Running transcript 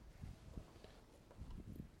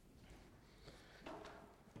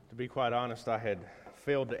be quite honest, I had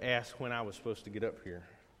failed to ask when I was supposed to get up here.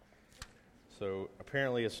 So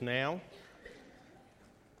apparently it's now.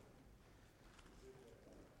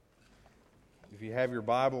 If you have your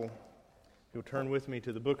Bible, you'll turn with me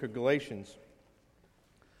to the book of Galatians.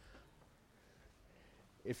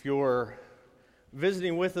 If you're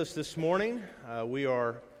visiting with us this morning, we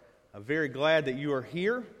are very glad that you are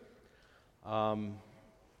here. You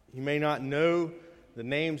may not know the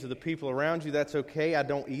names of the people around you. That's okay. I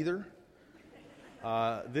don't either.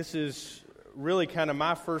 This is really kind of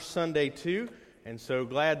my first Sunday too, and so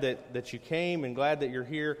glad that you came and glad that you're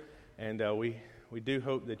here, and we do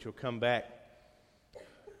hope that you'll come back.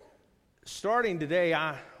 Starting today,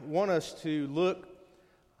 I want us to look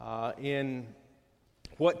in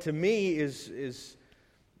what to me is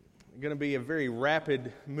going to be a very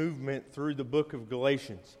rapid movement through the book of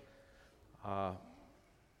Galatians.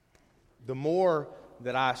 The more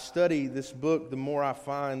that I study this book, the more I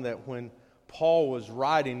find that when Paul was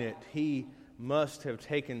writing it, he must have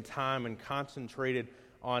taken time and concentrated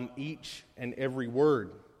on each and every word.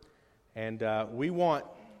 And we want to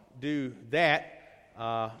do that,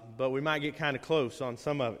 but we might get kind of close on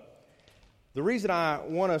some of it. The reason I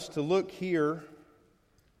want us to look here,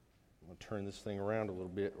 I'm going to turn this thing around a little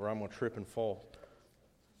bit or I'm going to trip and fall.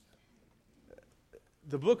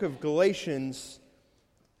 The book of Galatians,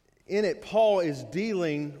 in it, Paul is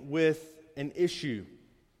dealing with an issue.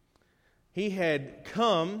 He had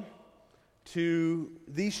come to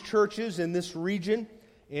these churches in this region,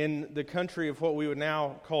 in the country of what we would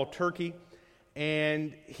now call Turkey,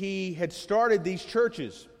 and he had started these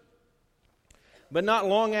churches. But not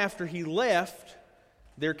long after he left,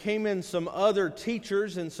 there came in some other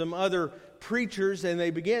teachers and some other preachers, and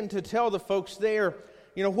they began to tell the folks there,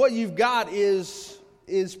 you know, what you've got is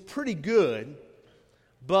pretty good,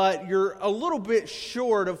 but you're a little bit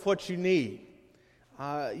short of what you need.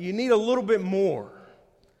 You need a little bit more.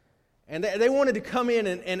 And they wanted to come in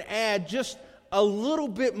and add just a little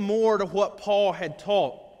bit more to what Paul had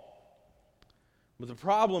taught. But the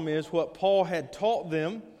problem is what Paul had taught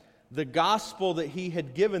them, the gospel that he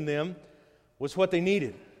had given them, was what they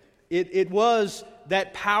needed. It was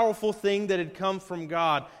that powerful thing that had come from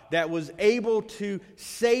God that was able to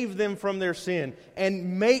save them from their sin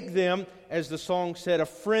and make them, as the song said, a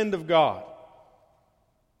friend of God.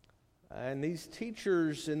 And these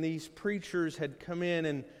teachers and these preachers had come in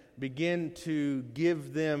and begun to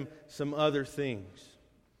give them some other things.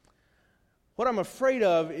 What I'm afraid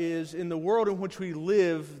of is in the world in which we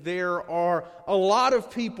live, there are a lot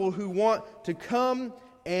of people who want to come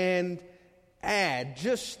and add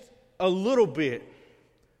just a little bit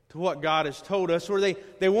to what God has told us, or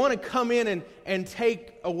they want to come in and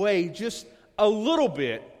take away just a little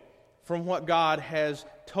bit from what God has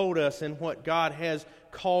told us and what God has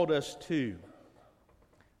called us to.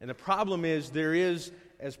 And the problem is there is,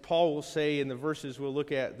 as Paul will say in the verses we'll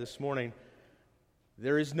look at this morning,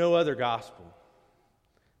 there is no other gospel.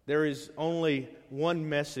 There is only one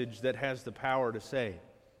message that has the power to save.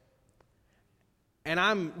 And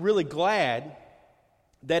I'm really glad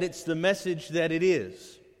that it's the message that it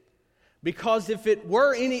is. Because if it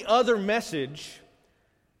were any other message,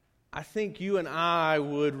 I think you and I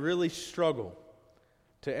would really struggle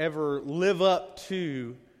to ever live up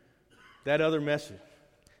to that other message.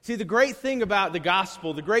 See, the great thing about the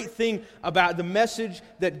gospel, the great thing about the message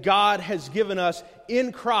that God has given us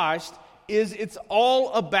in Christ is it's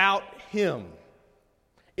all about Him.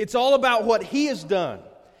 It's all about what He has done.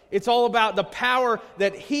 It's all about the power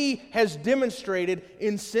that He has demonstrated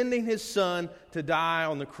in sending His Son to die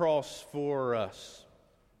on the cross for us.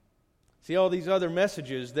 See, all these other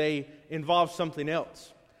messages, they involve something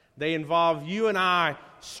else. They involve you and I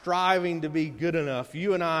striving to be good enough.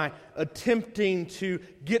 You and I attempting to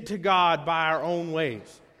get to God by our own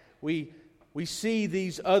ways. We see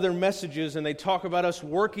these other messages and they talk about us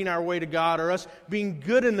working our way to God or us being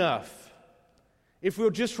good enough. If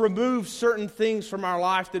we'll just remove certain things from our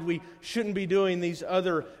life that we shouldn't be doing, these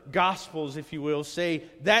other gospels, if you will, say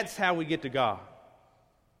that's how we get to God.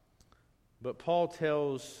 But Paul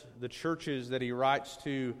tells the churches that he writes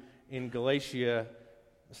to in Galatia,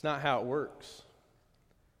 it's not how it works.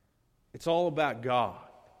 It's all about God.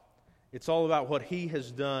 It's all about what He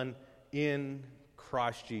has done in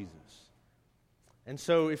Christ Jesus. And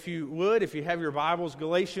so if you would, if you have your Bibles,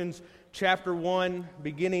 Galatians chapter 1,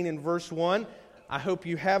 beginning in verse 1, I hope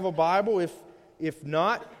you have a Bible. If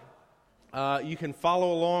not, you can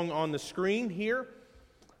follow along on the screen here.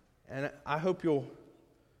 And I hope you'll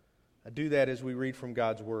do that as we read from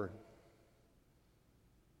God's Word.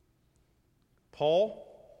 Paul,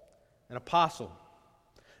 an apostle,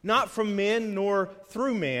 not from men nor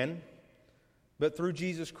through man, but through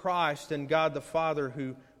Jesus Christ and God the Father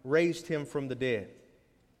who raised him from the dead.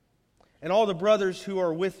 And all the brothers who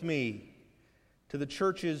are with me to the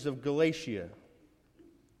churches of Galatia.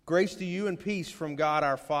 Grace to you and peace from God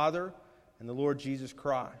our Father and the Lord Jesus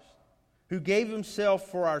Christ, who gave himself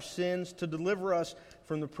for our sins to deliver us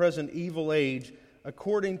from the present evil age,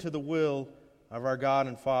 according to the will of our God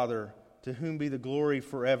and Father, to whom be the glory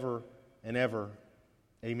forever and ever.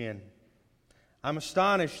 Amen. I'm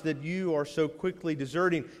astonished that you are so quickly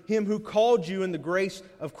deserting him who called you in the grace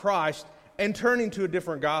of Christ and turning to a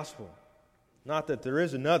different gospel. Not that there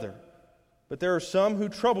is another, but there are some who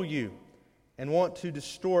trouble you and want to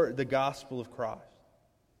distort the gospel of Christ.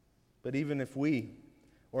 But even if we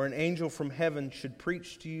or an angel from heaven should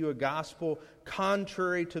preach to you a gospel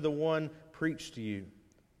contrary to the one preached to you,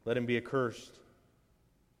 let him be accursed.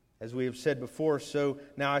 As we have said before, so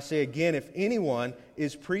now I say again, if anyone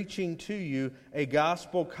is preaching to you a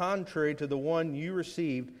gospel contrary to the one you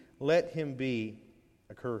received, let him be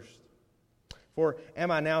accursed. For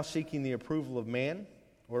am I now seeking the approval of man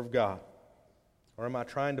or of God? Or am I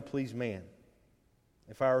trying to please man?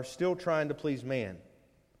 If I were still trying to please man,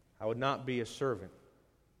 I would not be a servant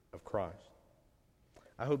of Christ.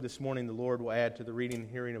 I hope this morning the Lord will add to the reading and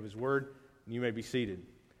hearing of his word, and you may be seated.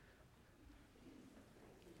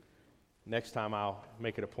 Next time I'll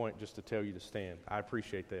make it a point just to tell you to stand. I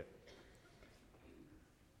appreciate that.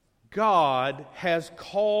 God has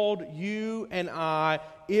called you and I,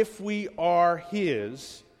 if we are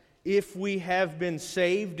his, if we have been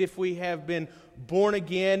saved, if we have been born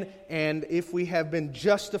again, and if we have been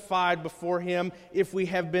justified before him, if we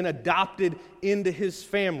have been adopted into his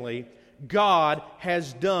family, God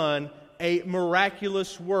has done a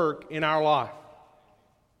miraculous work in our life.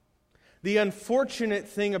 The unfortunate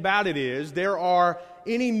thing about it is there are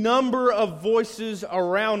any number of voices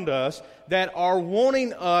around us that are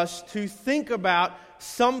wanting us to think about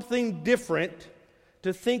something different,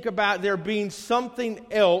 to think about there being something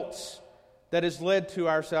else that has led to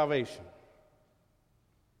our salvation.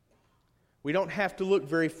 We don't have to look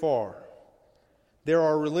very far. There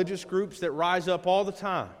are religious groups that rise up all the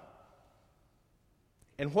time.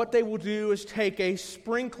 And what they will do is take a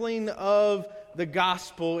sprinkling of the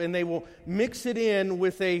gospel and they will mix it in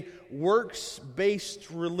with a works-based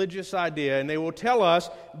religious idea. And they will tell us,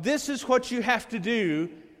 this is what you have to do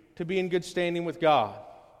to be in good standing with God.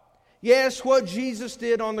 Yes, what Jesus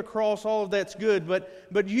did on the cross, all of that's good,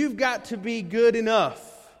 but you've got to be good enough.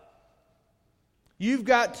 You've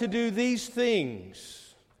got to do these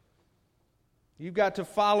things. You've got to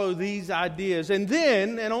follow these ideas. And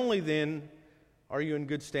then, and only then, are you in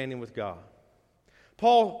good standing with God.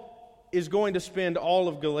 Paul is going to spend all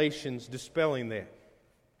of Galatians dispelling that.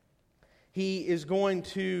 He is going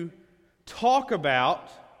to talk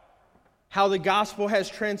about how the gospel has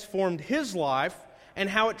transformed his life and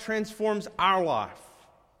how it transforms our life.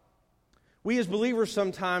 We as believers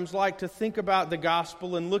sometimes like to think about the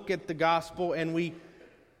gospel and look at the gospel and we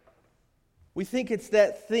think it's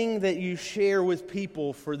that thing that you share with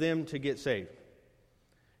people for them to get saved.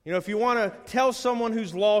 You know, if you want to tell someone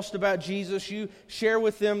who's lost about Jesus, you share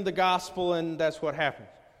with them the gospel and that's what happens.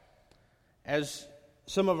 As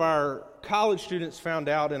some of our college students found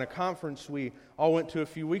out in a conference we all went to a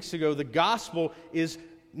few weeks ago, the gospel is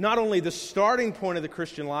not only the starting point of the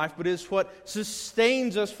Christian life, but is what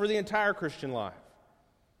sustains us for the entire Christian life.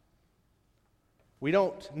 We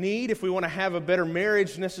don't need, if we want to have a better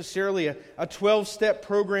marriage, necessarily a 12-step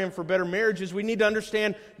program for better marriages. We need to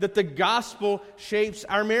understand that the gospel shapes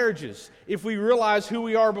our marriages. If we realize who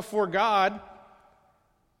we are before God,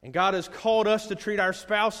 and God has called us to treat our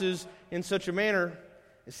spouses in such a manner,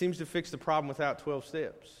 it seems to fix the problem without 12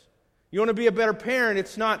 steps. You want to be a better parent,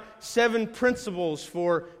 it's not 7 principles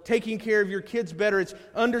for taking care of your kids better. It's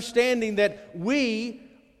understanding that we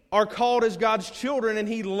are called as God's children and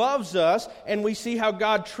He loves us, and we see how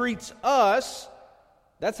God treats us.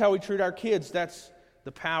 That's how we treat our kids. That's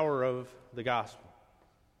the power of the gospel.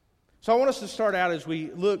 So I want us to start out as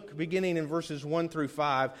we look, beginning in verses 1 through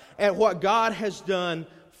 5, at what God has done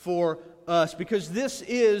for us, because this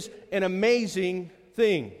is an amazing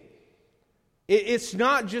thing. It's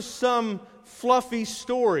not just some fluffy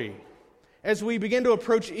story. As we begin to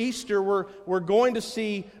approach Easter, we're going to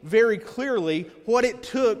see very clearly what it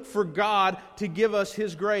took for God to give us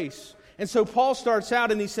His grace. And so Paul starts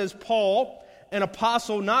out and he says, Paul, an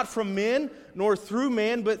apostle not from men, nor through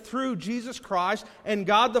man, but through Jesus Christ and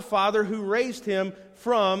God the Father who raised Him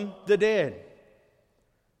from the dead.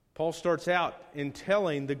 Paul starts out in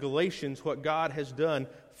telling the Galatians what God has done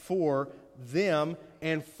for them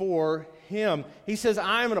and for him. He says,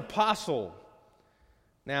 I am an apostle.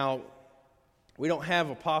 Now, We don't have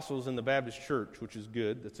apostles in the Baptist church, which is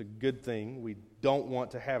good. That's a good thing. We don't want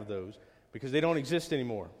to have those because they don't exist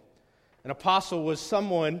anymore. An apostle was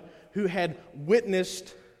someone who had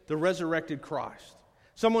witnessed the resurrected Christ,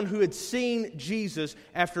 someone who had seen Jesus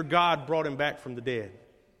after God brought him back from the dead.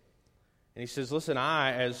 And he says, listen,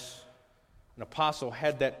 I, as an apostle,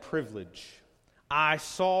 had that privilege. I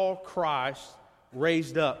saw Christ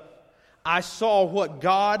raised up. I saw what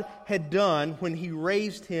God had done when He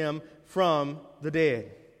raised Him from the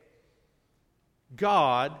dead.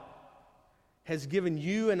 God has given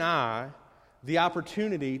you and I the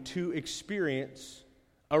opportunity to experience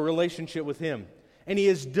a relationship with Him. And He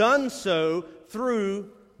has done so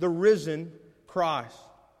through the risen Christ.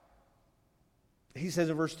 He says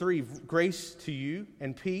in verse 3, grace to you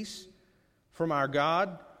and peace from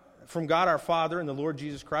God our Father and the Lord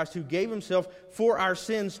Jesus Christ, who gave Himself for our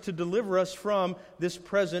sins to deliver us from this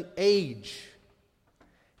present age.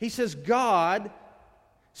 He says God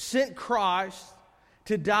sent Christ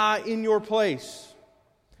to die in your place.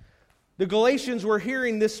 The Galatians were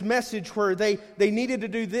hearing this message where they needed to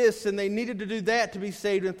do this and they needed to do that to be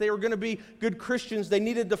saved. And if they were going to be good Christians, they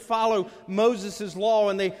needed to follow Moses' law,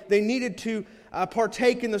 and they needed to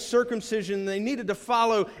partake in the circumcision. They needed to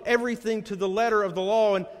follow everything to the letter of the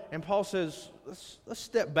law. And Paul says, let's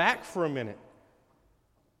step back for a minute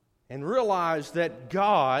and realize that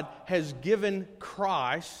God has given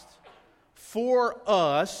Christ for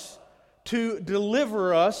us to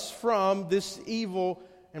deliver us from this evil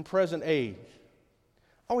and present age.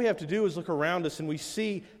 All we have to do is look around us and we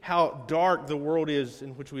see how dark the world is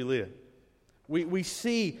in which we live. We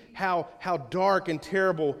see how dark and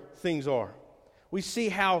terrible things are. We see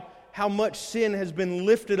how much sin has been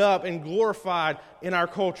lifted up and glorified in our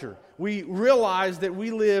culture. We realize that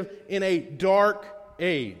we live in a dark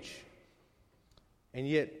age. And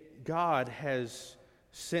yet God has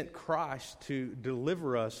sent Christ to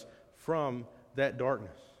deliver us from that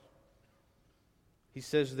darkness. He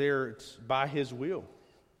says there it's by His will,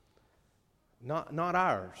 not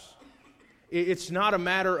ours. It's not a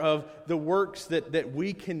matter of the works that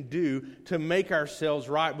we can do to make ourselves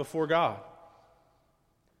right before God.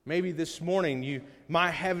 Maybe this morning you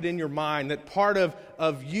might have it in your mind that part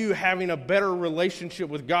of you having a better relationship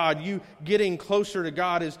with God, you getting closer to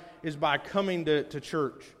God, is by coming to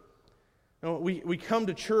church. No, we come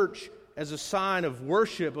to church as a sign of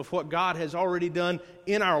worship of what God has already done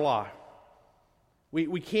in our life.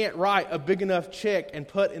 We can't write a big enough check and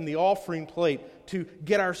put in the offering plate to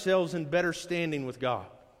get ourselves in better standing with God.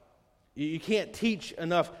 You can't teach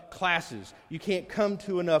enough classes. You can't come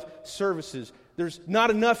to enough services. There's not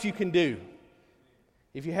enough you can do.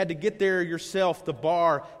 If you had to get there yourself, the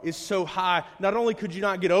bar is so high, not only could you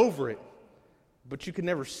not get over it, but you could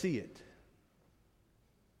never see it.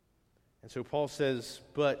 And so Paul says,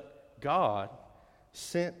 but God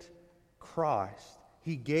sent Christ.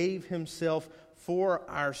 He gave Himself for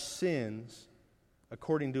our sins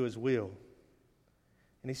according to His will.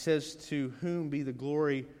 And he says, to whom be the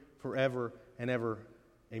glory forever and ever.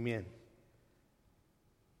 Amen.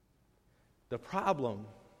 The problem,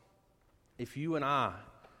 if you and I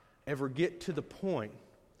ever get to the point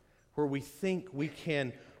where we think we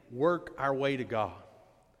can work our way to God,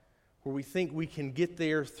 where we think we can get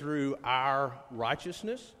there through our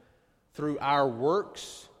righteousness, through our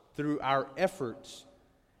works, through our efforts,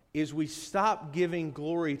 is we stop giving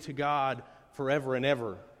glory to God forever and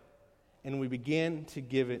ever, and we begin to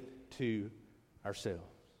give it to ourselves.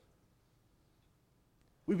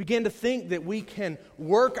 We begin to think that we can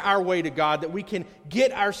work our way to God, that we can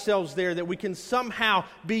get ourselves there, that we can somehow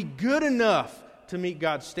be good enough to meet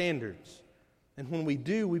God's standards. And when we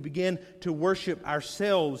do, we begin to worship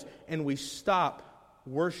ourselves and we stop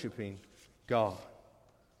worshiping God.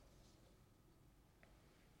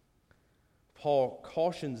 Paul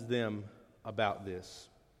cautions them about this.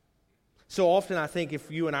 So often I think if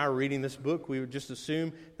you and I are reading this book, we would just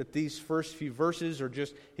assume that these first few verses are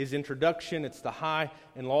just his introduction. It's the high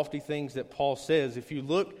and lofty things that Paul says. If you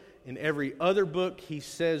look in every other book, he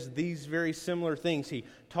says these very similar things. He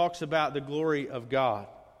talks about the glory of God.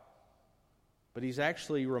 But he's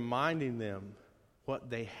actually reminding them what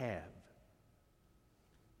they have.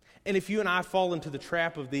 And if you and I fall into the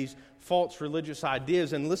trap of these false religious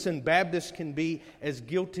ideas, and listen, Baptists can be as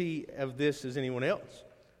guilty of this as anyone else.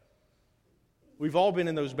 We've all been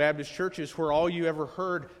in those Baptist churches where all you ever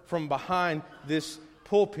heard from behind this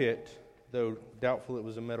pulpit, though doubtful it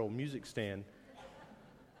was a metal music stand,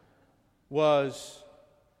 was,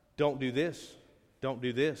 don't do this, don't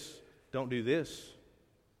do this, don't do this,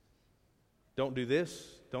 don't do this,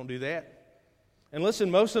 don't do that. And listen,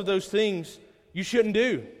 most of those things you shouldn't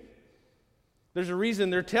do. There's a reason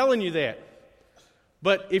they're telling you that.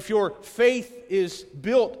 But if your faith is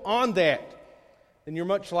built on that, then you're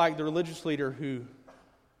much like the religious leader who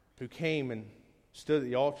came and stood at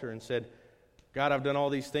the altar and said, God, I've done all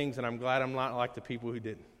these things, and I'm glad I'm not like the people who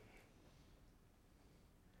didn't.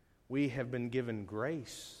 We have been given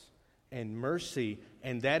grace and mercy,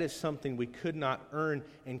 and that is something we could not earn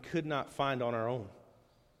and could not find on our own.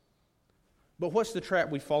 But what's the trap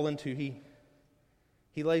we fall into?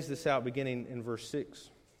 He lays this out beginning in verse 6.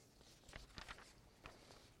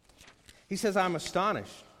 He says, I'm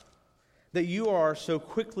astonished that you are so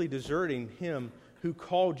quickly deserting him who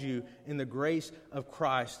called you in the grace of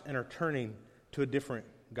Christ and are turning to a different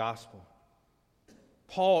gospel.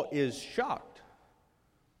 Paul is shocked.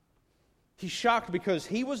 He's shocked because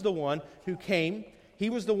he was the one who came. He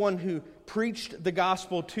was the one who preached the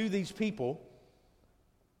gospel to these people.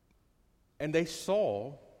 And they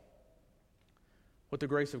saw what the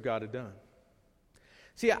grace of God had done.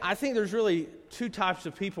 See, I think there's really two types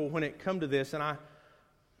of people when it comes to this, and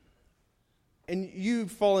you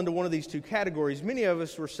fall into one of these two categories. Many of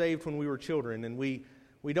us were saved when we were children, and we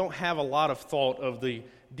don't have a lot of thought of the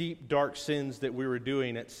deep, dark sins that we were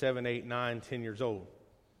doing at 7, 8, 9, 10 years old.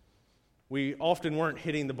 We often weren't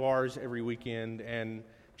hitting the bars every weekend and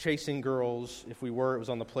chasing girls. If we were, it was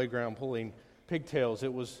on the playground pulling pigtails.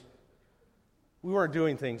 We weren't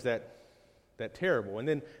doing things that terrible. And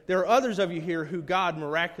then there are others of you here who God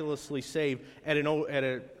miraculously saved at an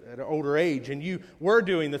older age, and you were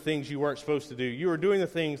doing the things you weren't supposed to do. You were doing the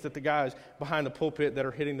things that the guys behind the pulpit that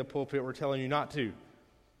are hitting the pulpit were telling you not to.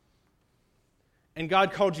 And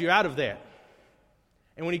God called you out of that.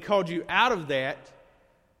 And when He called you out of that,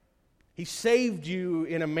 He saved you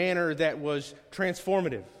in a manner that was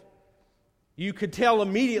transformative. You could tell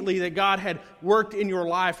immediately that God had worked in your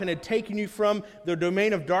life and had taken you from the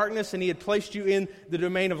domain of darkness and He had placed you in the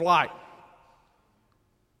domain of light.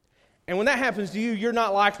 And when that happens to you, you're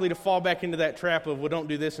not likely to fall back into that trap of, well, don't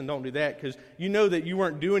do this and don't do that, because you know that you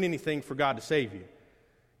weren't doing anything for God to save you.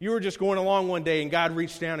 You were just going along one day and God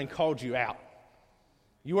reached down and called you out.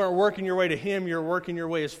 You weren't working your way to Him, you were working your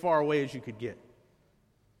way as far away as you could get.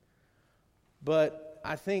 But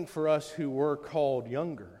I think for us who were called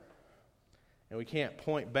younger, and we can't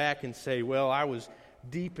point back and say, well, I was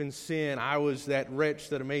deep in sin. I was that wretch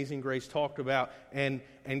that Amazing Grace talked about, and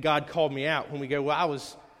God called me out. When we go, well,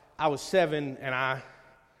 I was 7, and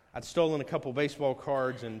I'd stolen a couple baseball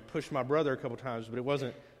cards and pushed my brother a couple times, but it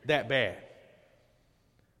wasn't that bad.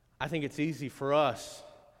 I think it's easy for us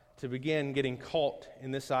to begin getting caught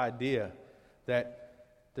in this idea that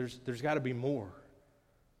there's got to be more.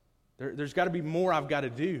 There's got to be more I've got to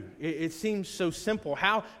do. It seems so simple.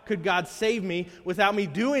 How could God save me without me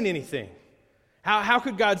doing anything? How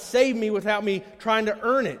could God save me without me trying to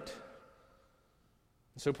earn it?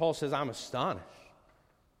 And so Paul says, I'm astonished.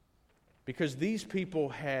 Because these people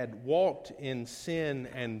had walked in sin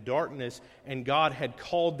and darkness, and God had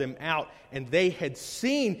called them out, and they had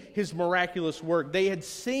seen His miraculous work. They had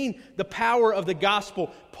seen the power of the gospel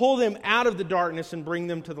pull them out of the darkness and bring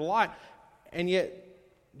them to the light. And yet,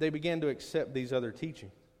 they began to accept these other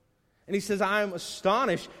teachings. And he says, I am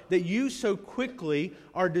astonished that you so quickly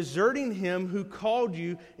are deserting Him who called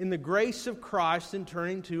you in the grace of Christ and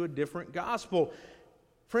turning to a different gospel.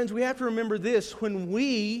 Friends, we have to remember this. When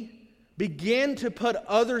we begin to put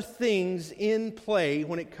other things in play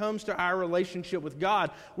when it comes to our relationship with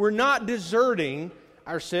God, we're not deserting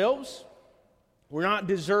ourselves. We're not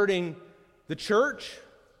deserting the church.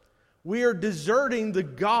 We are deserting the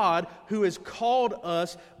God who has called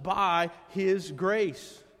us by His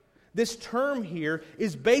grace. This term here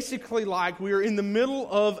is basically like we are in the middle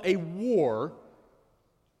of a war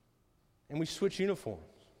and we switch uniforms.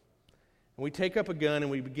 And we take up a gun and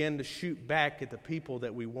we begin to shoot back at the people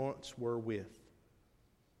that we once were with.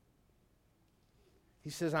 He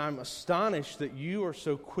says, I'm astonished that you are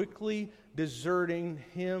so quickly deserting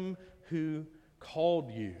Him who called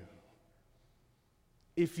you.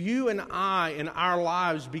 If you and I in our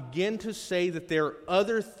lives begin to say that there are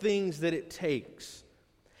other things that it takes,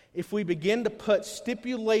 if we begin to put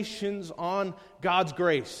stipulations on God's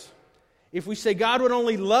grace, if we say God would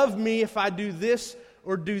only love me if I do this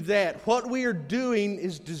or do that, what we are doing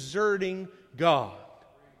is deserting God.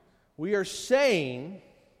 We are saying,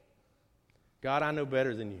 God, I know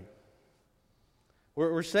better than you.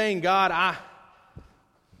 We're saying, God,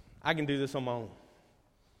 I can do this on my own.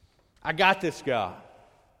 I got this, God.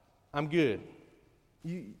 I'm good.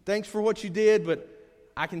 Thanks for what you did, but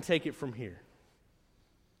I can take it from here.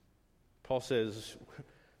 Paul says,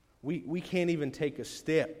 we can't even take a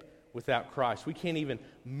step without Christ. We can't even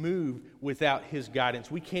move without His guidance.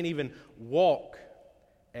 We can't even walk,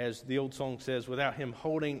 as the old song says, without Him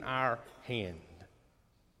holding our hand.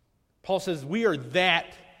 Paul says we are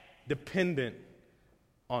that dependent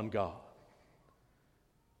on God.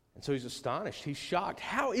 And so he's astonished. He's shocked.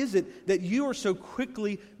 How is it that you are so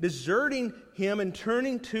quickly deserting Him and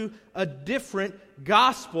turning to a different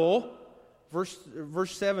gospel?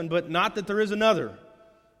 Verse 7, but not that there is another.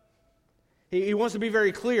 He wants to be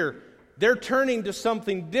very clear. They're turning to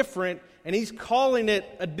something different, and he's calling it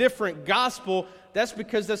a different gospel. That's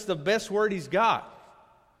because that's the best word he's got.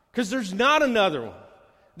 Because there's not another one.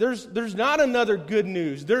 There's not another good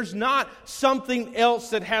news. There's not something else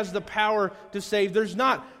that has the power to save. There's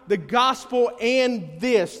not the gospel and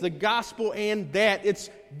this, the gospel and that.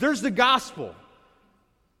 There's the gospel.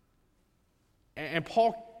 And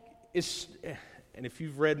Paul is, and if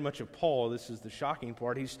you've read much of Paul, this is the shocking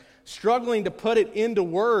part. He's struggling to put it into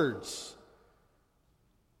words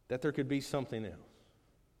that there could be something else.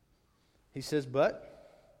 He says,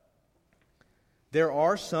 but there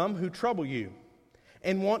are some who trouble you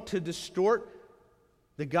and want to distort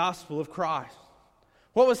the gospel of Christ.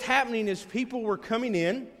 What was happening is people were coming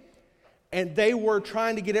in and they were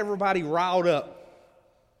trying to get everybody riled up.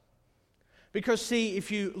 Because see, if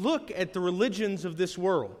you look at the religions of this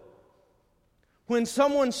world, when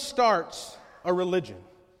someone starts a religion,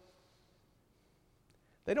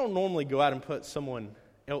 they don't normally go out and put someone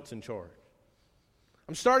else in charge.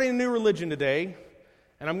 I'm starting a new religion today,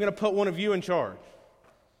 and I'm going to put one of you in charge.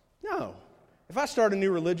 No. If I start a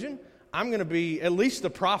new religion, I'm going to be at least the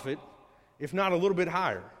prophet, if not a little bit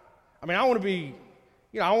higher. I mean, I want to be,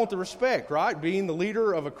 I want the respect, right? Being the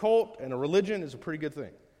leader of a cult and a religion is a pretty good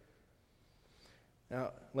thing.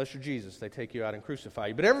 Now, unless you're Jesus, they take you out and crucify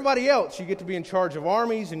you. But everybody else, you get to be in charge of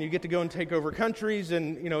armies, and you get to go and take over countries,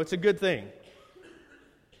 and, it's a good thing.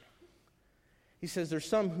 He says there's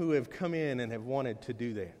some who have come in and have wanted to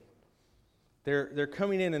do that. They're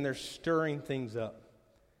coming in and they're stirring things up.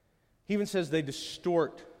 He even says they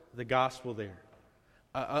distort the gospel there.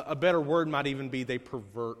 A better word might even be they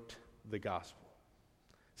pervert the gospel.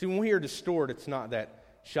 See, when we hear distort, it's not that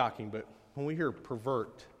shocking, but when we hear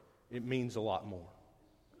pervert, it means a lot more.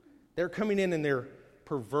 They're coming in and they're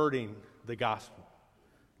perverting the gospel.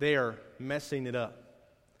 They are messing it up.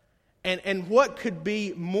 And what could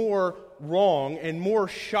be more wrong and more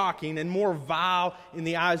shocking and more vile in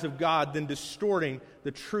the eyes of God than distorting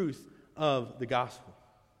the truth of the gospel?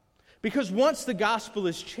 Because once the gospel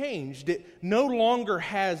is changed, it no longer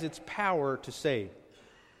has its power to save.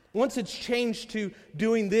 Once it's changed to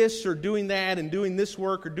doing this or doing that and doing this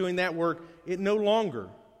work or doing that work, it no longer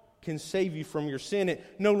can save you from your sin. It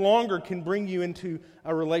no longer can bring you into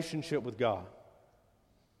a relationship with God.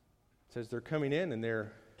 It says they're coming in and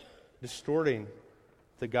they're distorting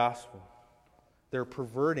the gospel. They're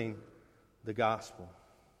perverting the gospel.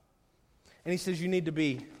 And he says you need to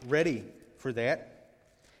be ready for that.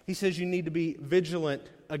 He says you need to be vigilant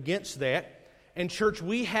against that. And church,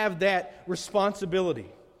 we have that responsibility.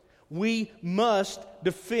 We must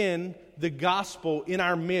defend the gospel in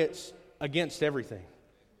our midst against everything.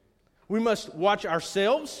 We must watch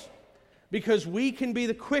ourselves because we can be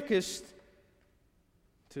the quickest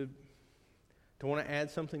to want to add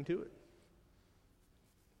something to it.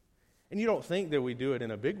 And you don't think that we do it in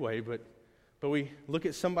a big way, but we look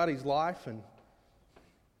at somebody's life and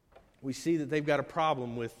we see that they've got a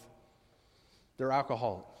problem with their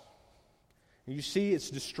alcohol. And you see it's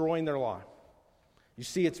destroying their life. You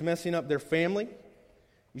see it's messing up their family.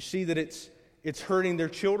 You see that it's hurting their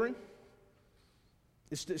children.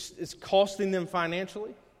 It's costing them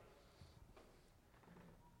financially.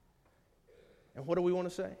 And what do we want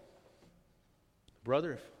to say?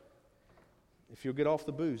 Brother, if you'll get off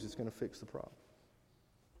the booze, it's going to fix the problem.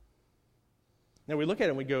 Now we look at it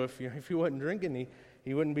and we go, if he wasn't drinking,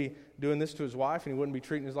 he wouldn't be doing this to his wife, and he wouldn't be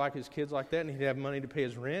treating his kids like that, and he'd have money to pay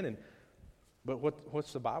his rent. But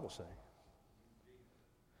what's the Bible say?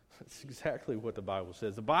 That's exactly what the Bible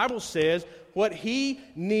says. The Bible says what he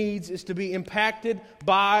needs is to be impacted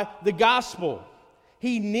by the gospel.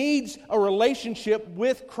 He needs a relationship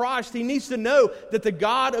with Christ. He needs to know that the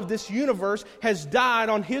God of this universe has died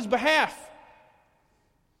on his behalf.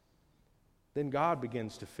 Then God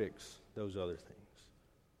begins to fix those other things.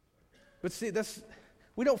 But see,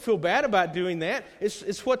 we don't feel bad about doing that.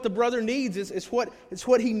 It's what the brother needs. It's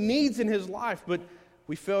what he needs in his life. But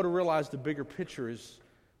we fail to realize the bigger picture is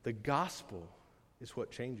the gospel is what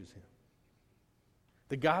changes him.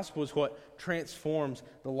 The gospel is what transforms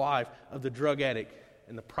the life of the drug addict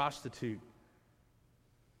and the prostitute,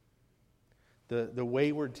 the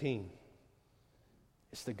wayward teen.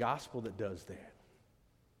 It's the gospel that does that.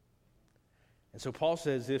 And so Paul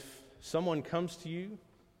says if someone comes to you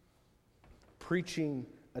preaching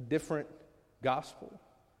a different gospel,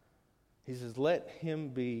 he says let him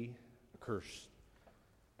be accursed.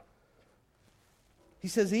 He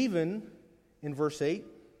says even in verse 8,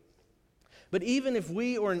 but even if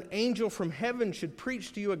we or an angel from heaven should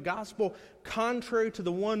preach to you a gospel contrary to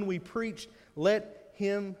the one we preached, let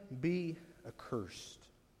him be accursed.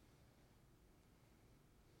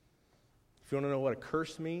 If you want to know what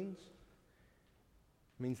accursed means,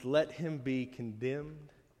 it means let him be condemned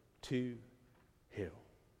to hell.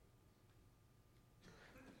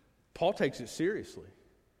 Paul takes it seriously.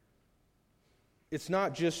 It's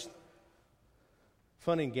not just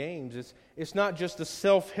fun and games. It's not just a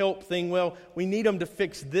self-help thing. Well, we need them to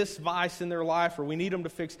fix this vice in their life, or we need them to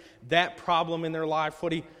fix that problem in their life.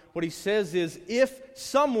 What he says is, if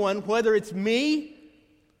someone, whether it's me,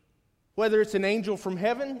 whether it's an angel from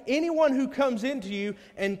heaven, anyone who comes into you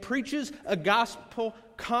and preaches a gospel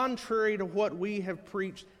contrary to what we have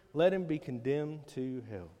preached, let him be condemned to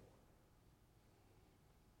hell.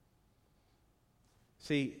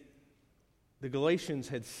 See, the Galatians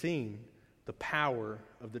had seen the power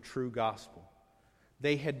of the true gospel.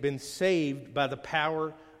 They had been saved by the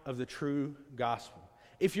power of the true gospel.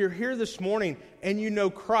 If you're here this morning and you know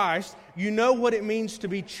Christ, you know what it means to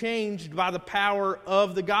be changed by the power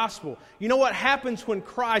of the gospel. You know what happens when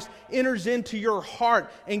Christ enters into your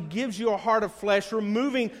heart and gives you a heart of flesh,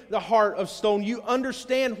 removing the heart of stone. You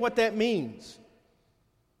understand what that means.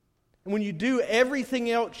 And when you do,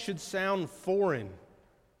 everything else should sound foreign.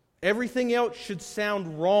 Everything else should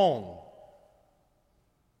sound wrong.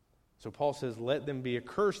 So Paul says, let them be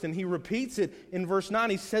accursed. And he repeats it in verse 9.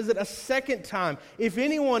 He says it a second time. If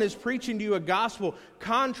anyone is preaching to you a gospel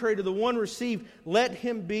contrary to the one received, let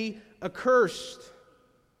him be accursed.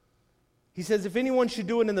 He says, if anyone should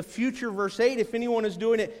do it in the future, verse 8. If anyone is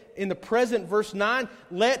doing it in the present, verse 9,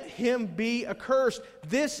 let him be accursed.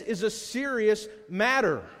 This is a serious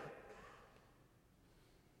matter.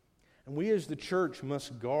 And we as the church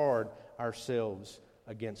must guard ourselves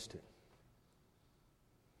against it.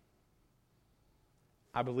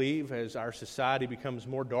 I believe as our society becomes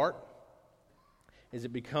more dark, as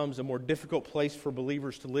it becomes a more difficult place for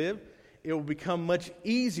believers to live, it will become much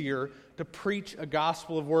easier to preach a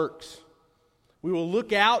gospel of works. We will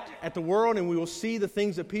look out at the world and we will see the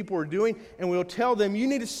things that people are doing, and we will tell them, you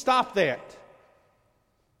need to stop that.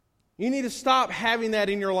 You need to stop having that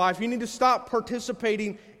in your life. You need to stop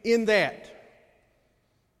participating in that.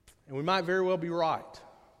 And we might very well be right,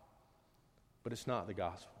 but it's not the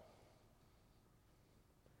gospel.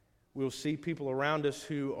 We'll see people around us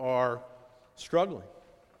who are struggling.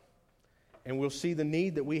 And we'll see the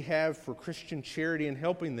need that we have for Christian charity and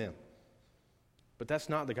helping them. But that's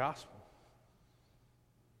not the gospel.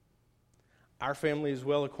 Our family is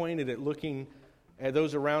well acquainted at looking at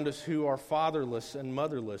those around us who are fatherless and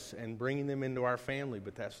motherless and bringing them into our family,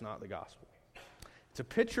 but that's not the gospel. It's a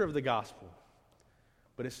picture of the gospel,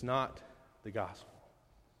 but it's not the gospel.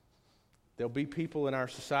 There'll be people in our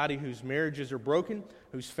society whose marriages are broken,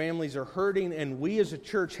 whose families are hurting, and we as a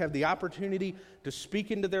church have the opportunity to speak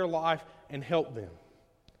into their life and help them.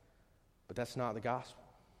 But that's not the gospel.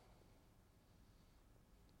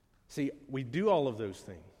 See, we do all of those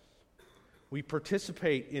things. We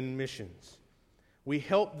participate in missions. We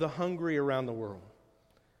help the hungry around the world.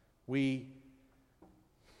 We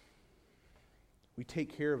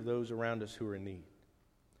take care of those around us who are in need.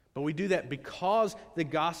 But we do that because the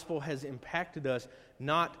gospel has impacted us,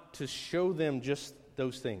 not to show them just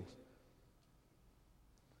those things.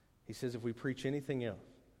 He says, if we preach anything else,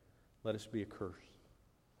 let us be accursed.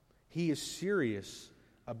 He is serious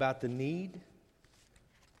about the need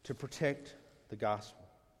to protect the gospel.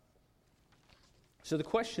 So the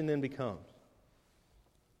question then becomes,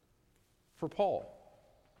 for Paul,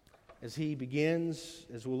 as he begins,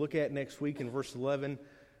 as we'll look at next week in verse 11,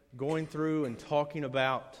 going through and talking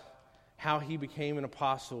about how he became an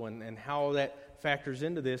apostle and how that factors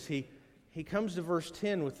into this, he comes to verse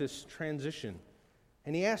 10 with this transition.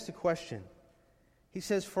 And he asks the question. He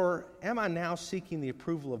says, for am I now seeking the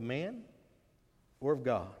approval of man or of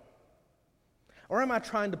God? Or am I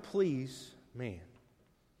trying to please man?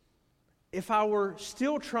 If I were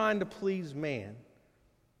still trying to please man,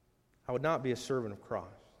 I would not be a servant of Christ.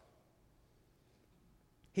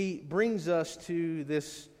 He brings us to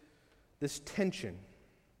this tension.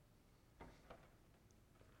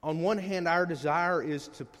 On one hand, our desire is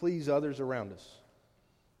to please others around us.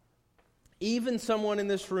 Even someone in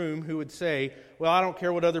this room who would say, well, I don't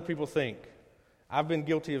care what other people think. I've been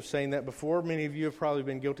guilty of saying that before. Many of you have probably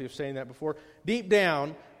been guilty of saying that before. Deep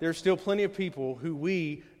down, there's still plenty of people who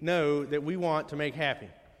we know that we want to make happy.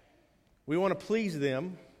 We want to please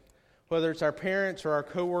them, whether it's our parents or our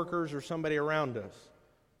coworkers or somebody around us.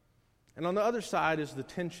 And on the other side is the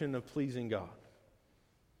tension of pleasing God.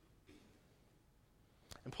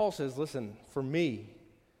 And Paul says, listen, for me,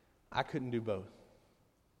 I couldn't do both.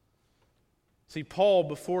 See, Paul,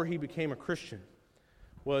 before he became a Christian,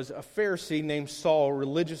 was a Pharisee named Saul, a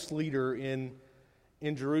religious leader in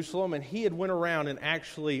Jerusalem, and he had went around and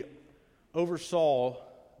actually oversaw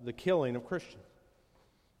the killing of Christians.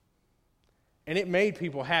 And it made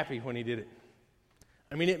people happy when he did it.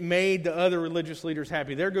 I mean, it made the other religious leaders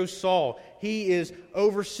happy. There goes Saul. He is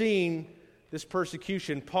overseeing this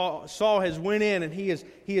persecution. Saul has went in and he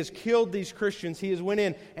has killed these Christians. He has went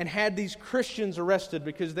in and had these Christians arrested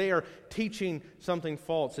because they are teaching something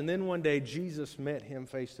false. And then one day Jesus met him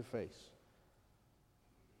face to face.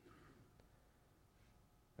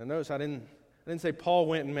 Now notice I didn't say Paul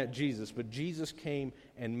went and met Jesus, but Jesus came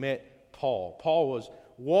and met Paul. Paul was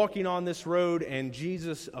walking on this road and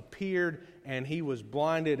Jesus appeared and he was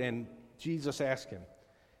blinded, and Jesus asked him,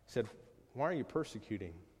 he said, "Why are you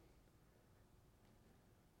persecuting?"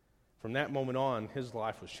 From that moment on, his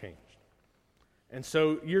life was changed. And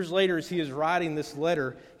so years later, as he is writing this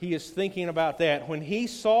letter, he is thinking about that. When he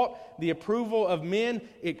sought the approval of men,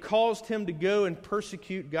 it caused him to go and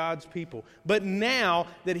persecute God's people. But now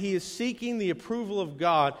that he is seeking the approval of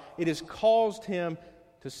God, it has caused him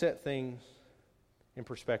to set things in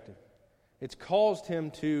perspective. It's caused him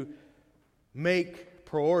to make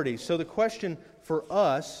priorities. So the question for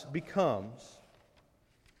us becomes,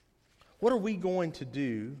 what are we going to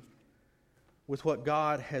do with what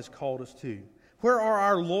God has called us to? Where are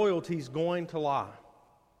our loyalties going to lie?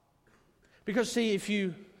 Because see, if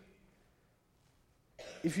you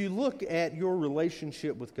look at your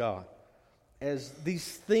relationship with God as these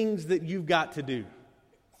things that you've got to do,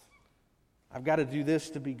 I've got to do this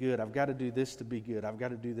to be good, I've got to do this to be good, I've got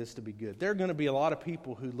to do this to be good. There are going to be a lot of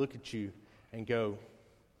people who look at you and go,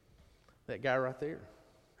 that guy right there,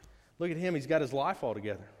 look at him, he's got his life all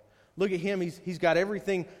together. Look at him, he's got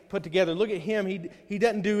everything put together. Look at him, he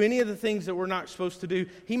doesn't do any of the things that we're not supposed to do.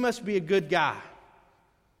 He must be a good guy.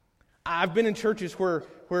 I've been in churches where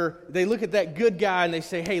they look at that good guy and they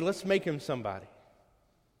say, hey, let's make him somebody.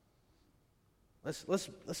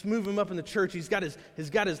 Let's move him up in the church. He's got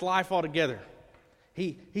his life all together.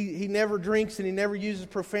 He never drinks and he never uses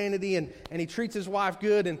profanity and he treats his wife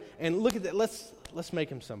good and look at that. Let's make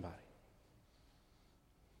him somebody.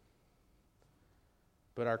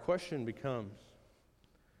 But our question becomes,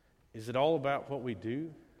 is it all about what we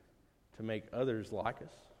do to make others like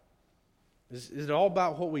us? Is it all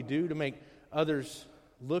about what we do to make others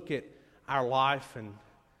look at our life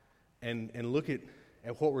and look at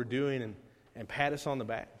what we're doing and pat us on the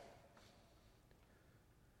back?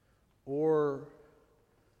 Or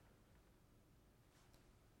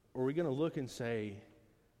are we going to look and say,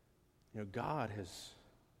 God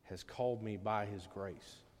has called me by His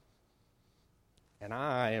grace, and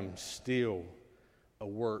I am still a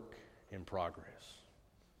work in progress.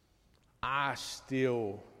 I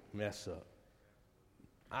still mess up.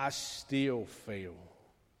 I still fail.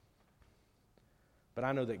 But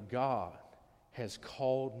I know that God has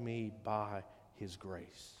called me by His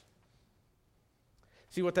grace.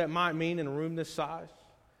 See what that might mean in a room this size?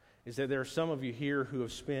 Is that there are some of you here who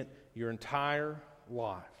have spent your entire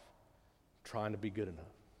life trying to be good enough.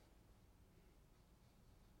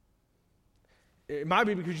 It might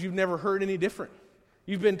be because you've never heard any different.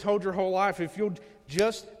 You've been told your whole life, if you'll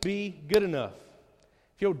just be good enough,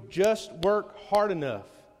 if you'll just work hard enough,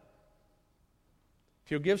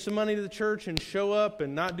 if you'll give some money to the church and show up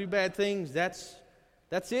and not do bad things, that's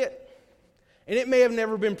it. And it may have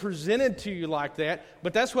never been presented to you like that,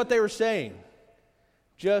 but that's what they were saying.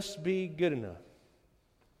 Just be good enough.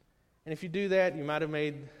 And if you do that, you might have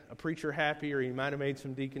made a preacher happy, or you might have made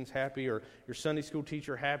some deacons happy, or your Sunday school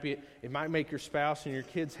teacher happy. It might make your spouse and your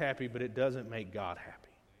kids happy, but it doesn't make God happy.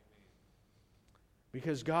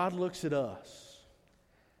 Because God looks at us,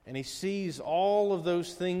 and He sees all of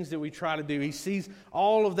those things that we try to do. He sees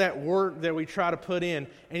all of that work that we try to put in.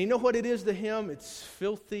 And you know what it is to Him? It's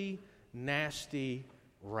filthy, nasty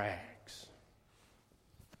rags.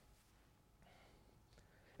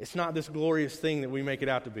 It's not this glorious thing that we make it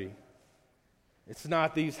out to be. It's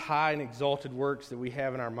not these high and exalted works that we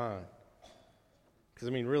have in our mind. Because,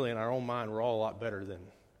 really, in our own mind, we're all a lot better than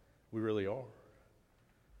we really are.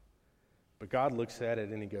 But God looks at it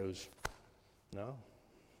and He goes, no,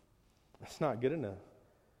 that's not good enough.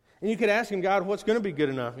 And you could ask Him, God, what's going to be good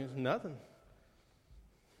enough? He says, nothing.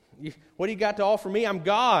 What do you got to offer me? I'm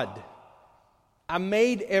God. I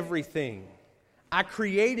made everything. I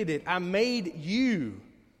created it. I made you.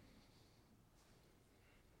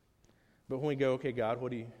 But when we go, okay, God, what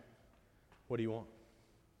do you want?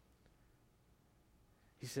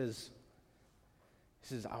 He says,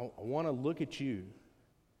 I want to look at you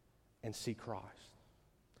and see Christ.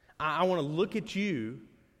 I want to look at you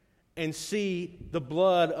and see the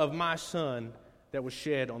blood of my Son that was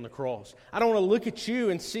shed on the cross. I don't want to look at you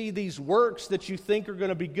and see these works that you think are going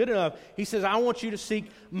to be good enough. He says, I want you to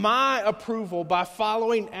seek my approval by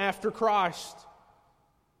following after Christ.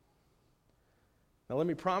 Now let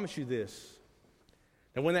me promise you this.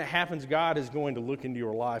 And when that happens, God is going to look into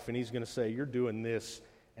your life and He's going to say, you're doing this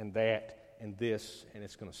and that and this, and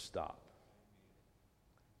it's going to stop.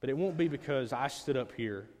 But it won't be because I stood up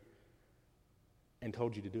here and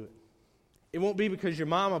told you to do it. It won't be because your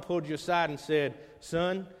mama pulled you aside and said,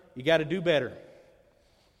 son, you got to do better.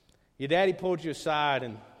 Your daddy pulled you aside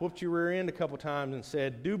and whooped your rear end a couple times and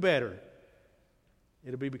said, do better.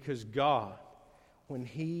 It'll be because God, when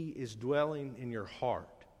He is dwelling in your heart,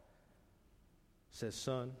 says,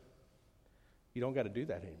 son, you don't got to do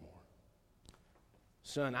that anymore.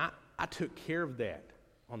 Son, I took care of that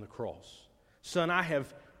on the cross. Son, I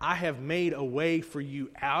have made a way for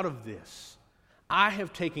you out of this. I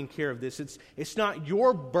have taken care of this. It's not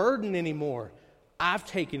your burden anymore. I've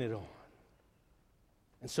taken it on.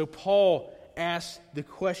 And so Paul asks the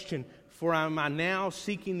question, for am I now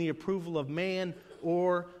seeking the approval of man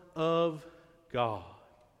or of God?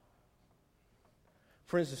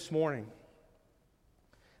 Friends, this morning,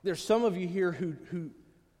 there's some of you here who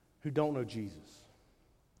don't know Jesus.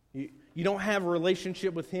 You don't have a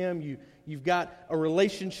relationship with Him. You've got a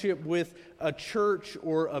relationship with a church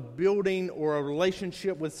or a building or a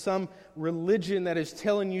relationship with some religion that is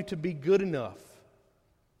telling you to be good enough.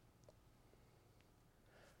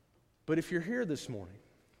 But if you're here this morning,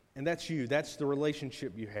 and that's you, that's the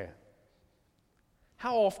relationship you have,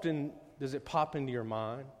 how often does it pop into your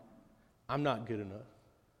mind, I'm not good enough?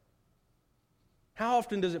 How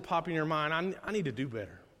often does it pop in your mind, I need to do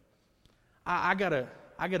better? I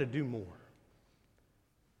gotta do more.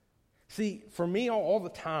 See, for me, all the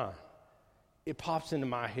time, it pops into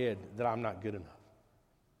my head that I'm not good enough.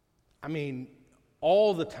 I mean,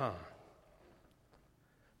 all the time.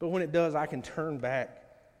 But when it does, I can turn back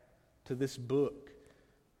to this book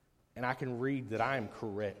and I can read that I am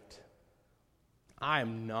correct. I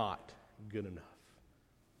am not good enough.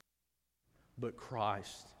 But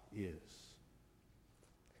Christ is.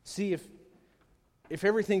 See, if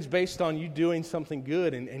everything's based on you doing something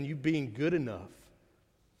good and you being good enough,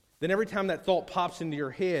 then every time that thought pops into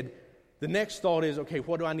your head, the next thought is, okay,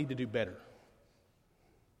 what do I need to do better?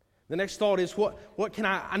 The next thought is, what can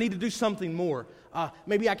I need to do something more.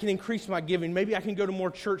 Maybe I can increase my giving. Maybe I can go to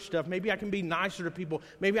more church stuff. Maybe I can be nicer to people.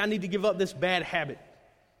 Maybe I need to give up this bad habit.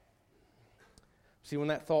 See, when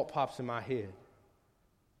that thought pops in my head,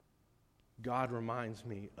 God reminds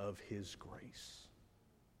me of His grace.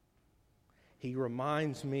 He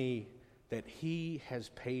reminds me that He has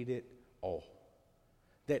paid it all.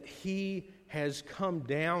 That He has come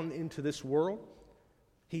down into this world.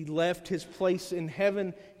 He left His place in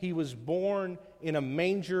heaven. He was born in a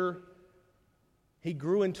manger. He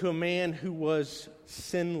grew into a man who was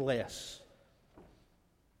sinless.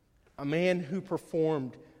 A man who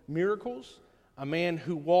performed miracles. A man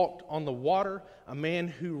who walked on the water. A man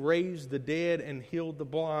who raised the dead and healed the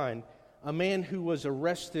blind. A man who was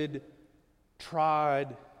arrested,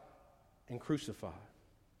 tried, and crucified.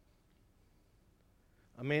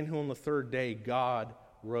 A man who on the third day God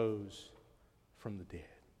rose from the dead.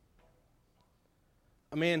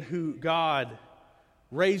 A man who God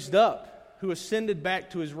raised up, who ascended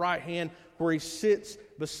back to His right hand, where He sits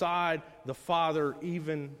beside the Father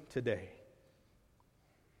even today.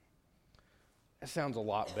 That sounds a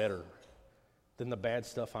lot better than the bad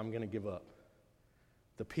stuff I'm going to give up.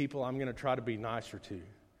 The people I'm going to try to be nicer to.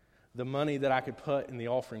 The money that I could put in the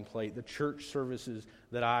offering plate. The church services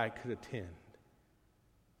that I could attend.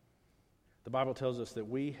 The Bible tells us that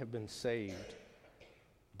we have been saved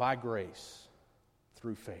by grace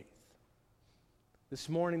through faith. This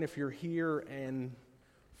morning, if you're here and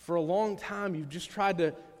for a long time you've just tried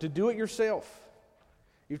to do it yourself,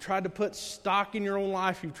 you've tried to put stock in your own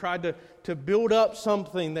life, you've tried to build up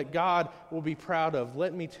something that God will be proud of,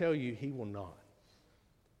 let me tell you, He will not.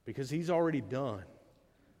 Because He's already done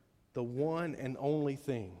the one and only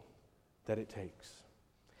thing that it takes.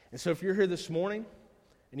 And so if you're here this morning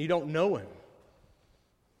and you don't know Him,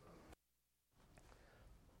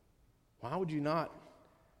 why would you not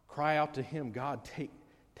cry out to Him, God,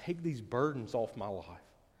 take these burdens off my life.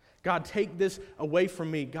 God, take this away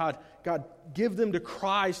from me. God, give them to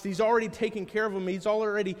Christ. He's already taken care of them. He's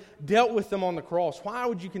already dealt with them on the cross. Why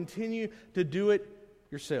would you continue to do it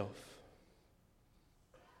yourself?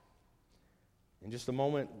 In just a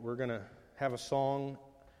moment, we're going to have a song.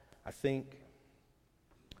 I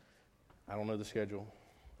don't know the schedule.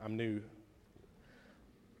 I'm new.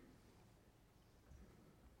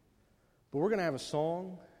 But we're going to have a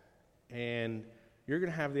song, and you're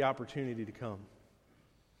going to have the opportunity to come.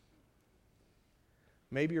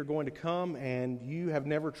 Maybe you're going to come and you have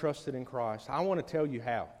never trusted in Christ. I want to tell you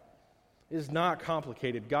how. It is not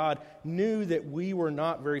complicated. God knew that we were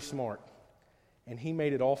not very smart, and He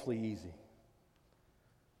made it awfully easy.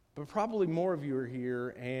 But probably more of you are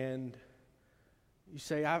here, and you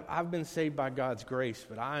say, I've been saved by God's grace,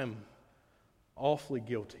 but I am awfully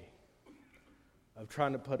guilty of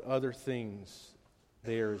trying to put other things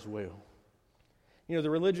there as well. You know, the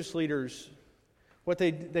religious leaders, what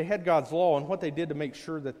they had God's law, and what they did to make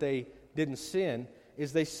sure that they didn't sin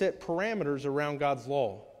is they set parameters around God's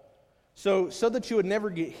law. So that you would never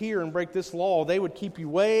get here and break this law, they would keep you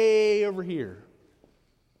way over here.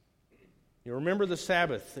 You remember the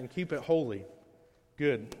Sabbath and keep it holy.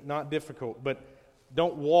 Good, not difficult, but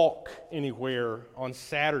don't walk anywhere on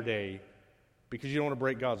Saturday because you don't want to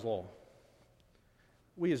break God's law.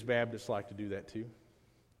 We as Baptists like to do that too.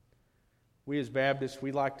 We as Baptists,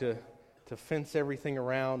 we like to fence everything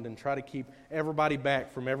around and try to keep everybody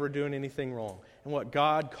back from ever doing anything wrong. And what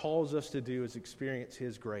God calls us to do is experience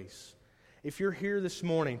His grace. If you're here this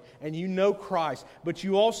morning and you know Christ, but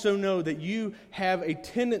you also know that you have a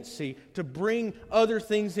tendency to bring other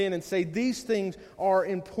things in and say these things are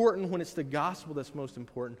important when it's the gospel that's most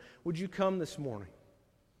important, would you come this morning?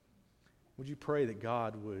 Would you pray that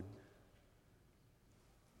God would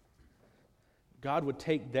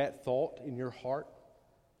take that thought in your heart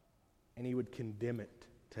and He would condemn it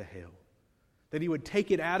to hell? That He would take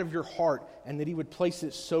it out of your heart and that He would place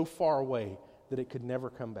it so far away that it could never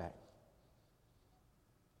come back.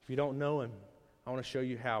 If you don't know Him, I want to show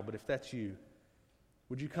you how. But if that's you,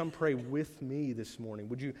 would you come pray with me this morning?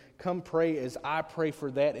 Would you come pray as I pray for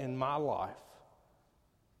that in my life?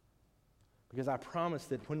 Because I promise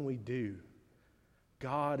that when we do,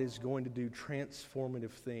 God is going to do transformative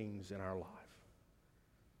things in our life.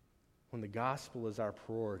 When the gospel is our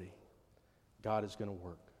priority, God is going to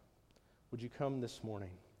work. Would you come this morning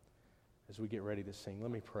as we get ready to sing? Let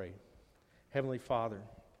me pray. Heavenly Father,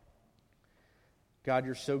 God,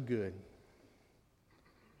 You're so good.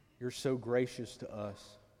 You're so gracious to us.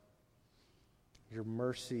 Your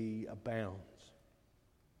mercy abounds.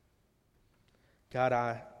 God,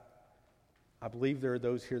 I believe there are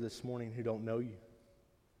those here this morning who don't know You.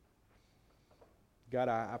 God,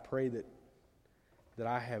 I pray that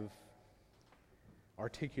I have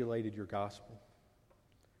articulated Your gospel.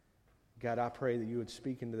 God, I pray that You would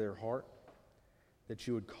speak into their heart, that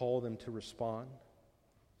You would call them to respond.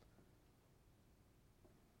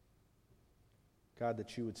 God,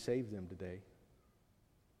 that You would save them today.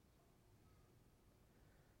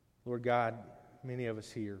 Lord God, many of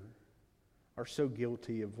us here are so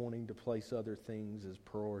guilty of wanting to place other things as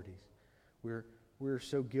priorities. We're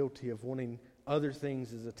so guilty of wanting other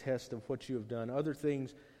things as a test of what You have done, other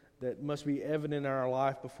things that must be evident in our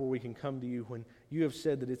life before we can come to You, when You have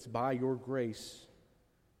said that it's by Your grace.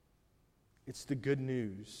 It's the good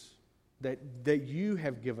news that You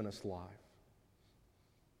have given us life.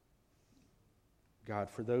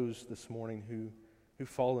 God, for those this morning who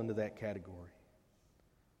fall into that category,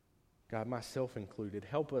 God, myself included,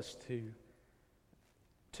 help us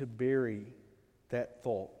to bury that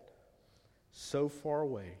thought so far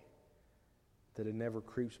away that it never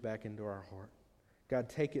creeps back into our heart. God,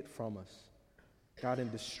 take it from us, God,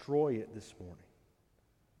 and destroy it this morning.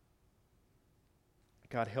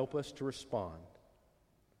 God, help us to respond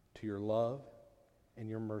to Your love and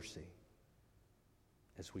Your mercy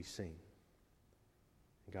as we sing.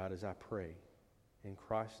 God, as I pray, in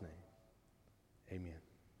Christ's name, amen.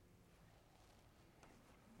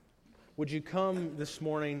 Would you come this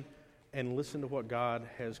morning and listen to what God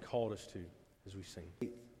has called us to as we sing?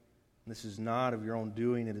 This is not of your own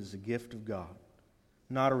doing, it is a gift of God,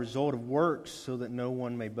 not a result of works, so that no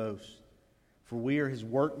one may boast. For we are His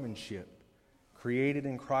workmanship, created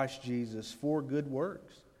in Christ Jesus for good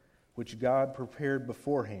works, which God prepared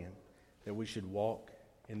beforehand that we should walk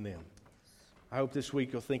in them. I hope this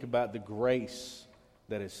week you'll think about the grace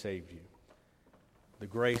that has saved you, the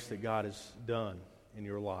grace that God has done in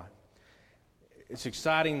your life. It's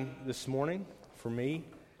exciting this morning for me.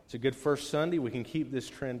 It's a good first Sunday. We can keep this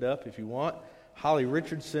trend up if you want. Holly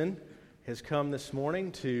Richardson has come this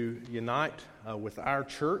morning to unite with our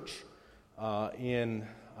church in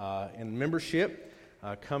membership,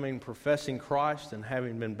 coming professing Christ and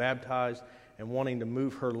having been baptized and wanting to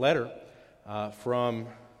move her letter from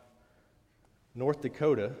North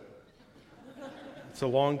Dakota. It's a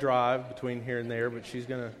long drive between here and there, but she's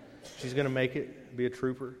gonna make it, be a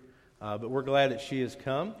trooper. But we're glad that she has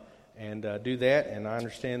come and do that. And I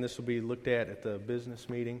understand this will be looked at the business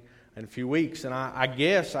meeting in a few weeks. And I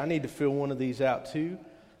guess I need to fill one of these out too.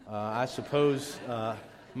 I suppose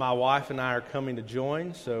my wife and I are coming to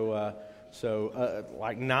join. So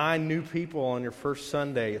like 9 new people on your first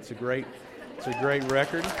Sunday. It's a great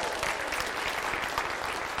record.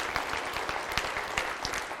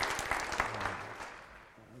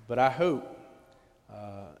 But I hope,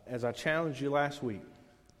 as I challenged you last week,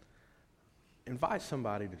 invite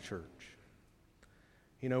somebody to church.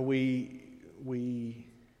 You know,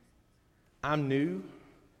 I'm new.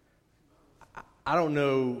 I don't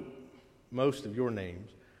know most of your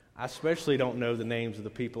names. I especially don't know the names of the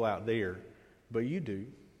people out there, but you do.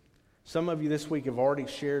 Some of you this week have already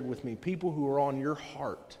shared with me people who are on your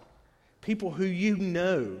heart, people who you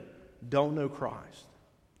know don't know Christ.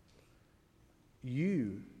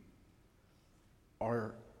 You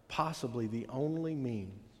are possibly the only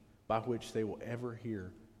means by which they will ever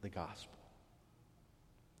hear the gospel.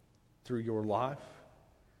 Through your life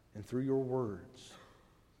and through your words.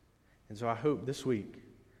 And so I hope this week,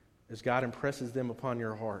 as God impresses them upon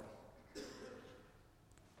your heart,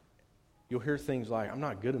 you'll hear things like, I'm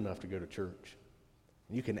not good enough to go to church.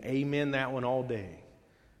 You can amen that one all day,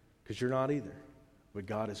 because you're not either, but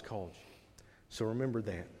God has called you. So remember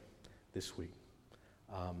that this week.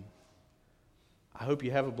 I hope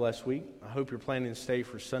you have a blessed week. I hope you're planning to stay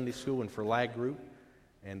for Sunday school and for Lag Group.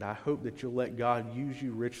 And I hope that you'll let God use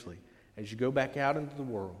you richly as you go back out into the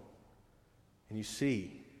world and you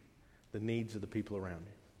see the needs of the people around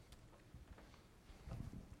you.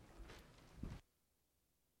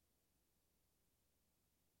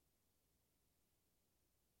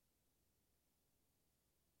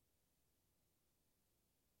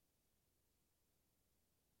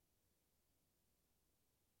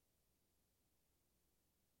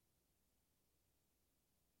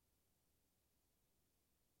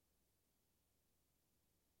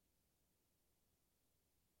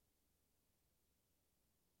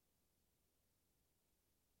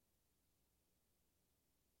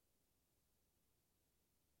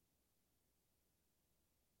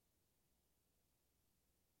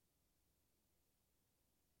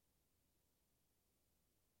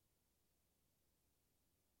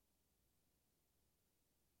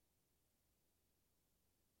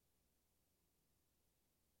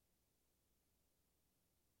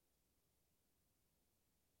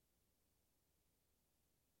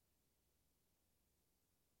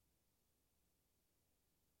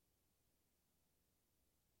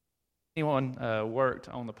 Anyone worked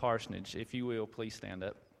on the parsonage, if you will, please stand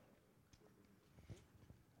up.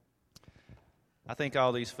 I think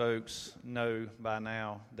all these folks know by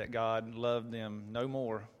now that God loved them no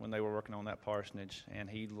more when they were working on that parsonage, and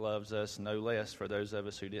He loves us no less for those of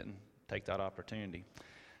us who didn't take that opportunity.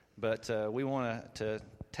 But we want to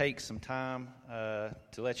take some time to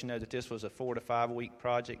let you know that this was a 4 to 5 week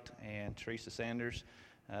project, and Teresa Sanders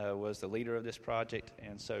was the leader of this project.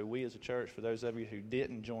 And so we as a church, for those of you who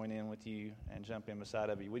didn't join in with you and jump in beside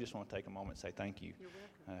of you, we just want to take a moment and say thank you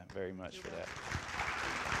very much for that.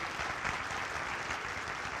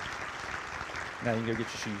 Now you can go get your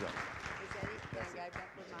shoes on. Is that it? Can I go back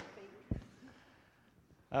with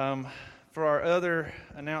my feet? For our other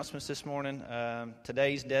announcements this morning,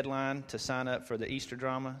 today's deadline to sign up for the Easter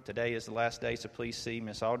drama. Today is the last day, so please see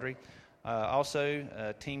Miss Audrey.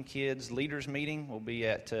 Also, Team Kids Leaders Meeting will be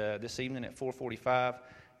at this evening at 4:45.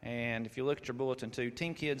 And if you look at your bulletin too,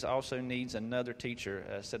 Team Kids also needs another teacher.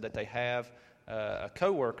 Said that they have a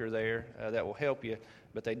co-worker there that will help you,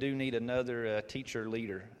 but they do need another teacher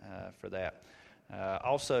leader for that.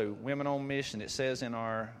 Also, Women on Mission. It says in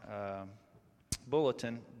our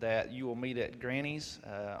bulletin that you will meet at Granny's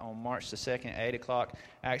on March the 2nd at 8 o'clock.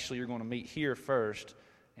 Actually, you're going to meet here first,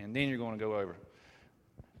 and then you're going to go over.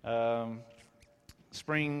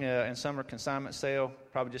 Spring and summer consignment sale,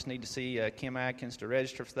 probably just need to see Kim Atkins to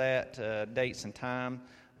register for that. Dates and time.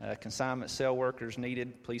 Consignment sale workers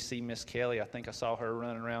needed. Please see Miss Kelly. I think I saw her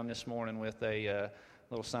running around this morning with a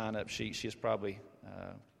little sign-up sheet. She's probably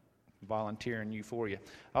volunteering you for you.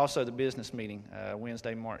 Also, the business meeting,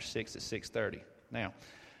 Wednesday, March 6th at 6:30. Now,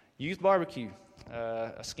 Youth Barbecue,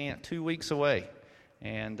 a scant 2 weeks away.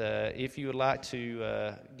 And if you would like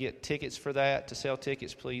to get tickets for that, to sell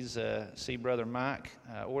tickets, please see Brother Mike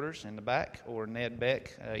Orders in the back, or Ned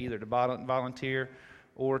Beck, either to volunteer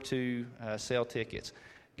or to sell tickets.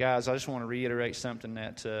 Guys, I just want to reiterate something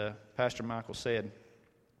that Pastor Michael said.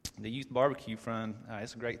 The Youth Barbecue Fund,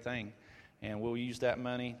 it's a great thing. And we'll use that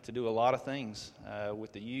money to do a lot of things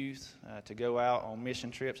with the youth, to go out on mission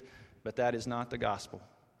trips, but that is not the gospel.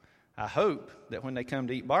 I hope that when they come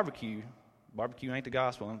to eat barbecue ain't the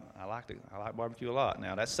gospel. I like barbecue a lot.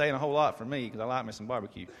 Now, that's saying a whole lot for me, because I like me some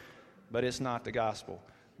barbecue, but it's not the gospel.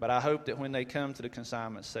 But I hope that when they come to the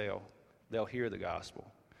consignment cell, they'll hear the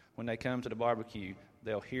gospel. When they come to the barbecue,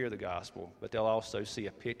 they'll hear the gospel, but they'll also see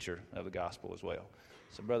a picture of the gospel as well.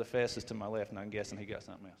 So Brother Fest is to my left, and I'm guessing he got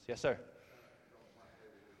something else. Yes, sir.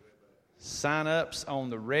 Sign-ups on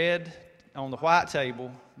the white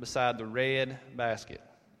table beside the red basket,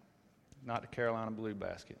 not the Carolina blue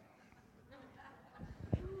basket.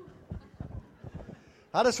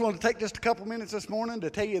 I just wanted to take just a couple minutes this morning to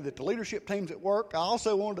tell you that the leadership team's at work. I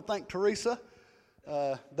also wanted to thank Teresa.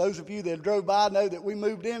 Those of you that drove by know that we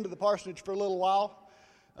moved into the parsonage for a little while,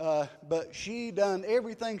 but she done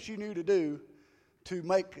everything she knew to do to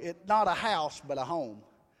make it not a house but a home.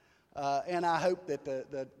 And I hope that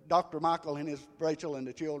the Dr. Michael and his Rachel and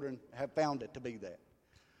the children have found it to be that.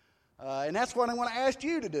 And that's what I want to ask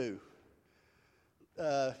you to do.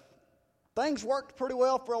 Things worked pretty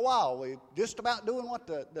well for a while. We're just about doing what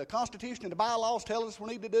the Constitution and the bylaws tell us we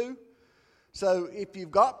need to do. So if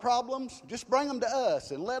you've got problems, just bring them to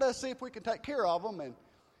us and let us see if we can take care of them and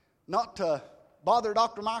not to bother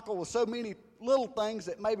Dr. Michael with so many little things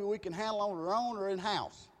that maybe we can handle on our own or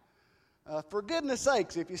in-house. For goodness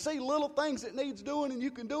sakes, if you see little things that needs doing and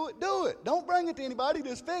you can do it, do it. Don't bring it to anybody,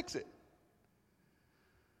 just fix it.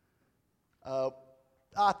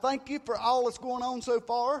 I thank you for all that's going on so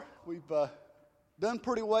far. We've done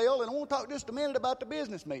pretty well, and I want to talk just a minute about the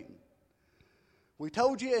business meeting. We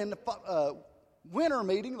told you in the winter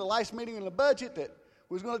meeting, the last meeting in the budget, that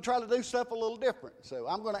we was going to try to do stuff a little different. So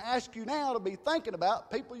I'm going to ask you now to be thinking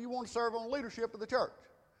about people you want to serve on the leadership of the church.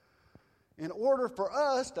 In order for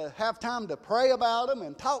us to have time to pray about them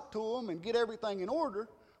and talk to them and get everything in order,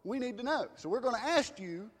 we need to know. So we're going to ask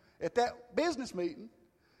you at that business meeting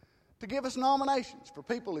to give us nominations for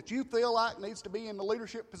people that you feel like needs to be in the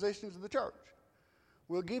leadership positions of the church.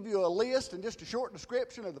 We'll give you a list and just a short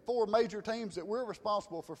description of the 4 major teams that we're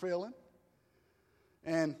responsible for filling.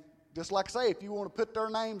 And just like I say, if you want to put their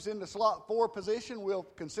names in the slot 4 position, we'll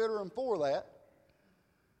consider them for that.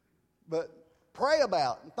 But pray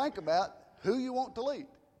about and think about who you want to lead.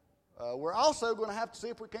 We're also going to have to see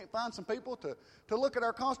if we can't find some people to look at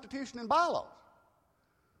our Constitution and bylaws.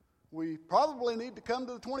 We probably need to come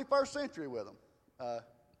to the 21st century with them.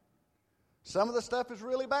 Some of the stuff is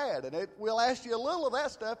really bad, and we'll ask you a little of that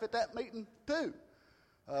stuff at that meeting too.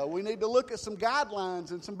 We need to look at some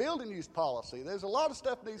guidelines and some building use policy. There's a lot of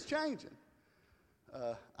stuff needs changing.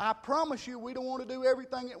 I promise you we don't want to do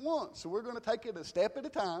everything at once, so we're going to take it a step at a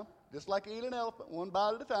time, just like eat an elephant, one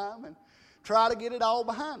bite at a time, and try to get it all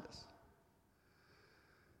behind us.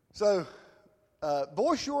 So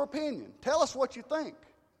voice your opinion. Tell us what you think,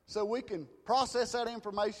 so we can process that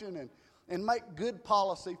information and make good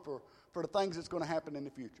policy for the things that's going to happen in the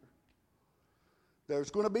future.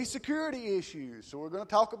 There's going to be security issues, so we're going to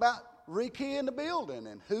talk about rekeying the building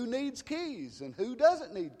and who needs keys and who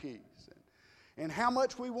doesn't need keys and how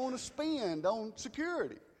much we want to spend on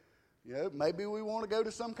security. You know, maybe we want to go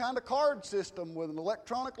to some kind of card system with an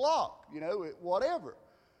electronic lock, whatever.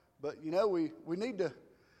 But, we need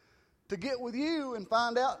to get with you and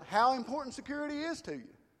find out how important security is to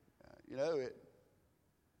you.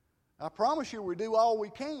 I promise you we do all we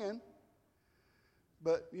can,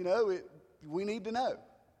 but, we need to know.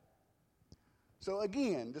 So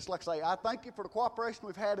again, just like I say, I thank you for the cooperation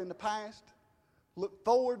we've had in the past. Look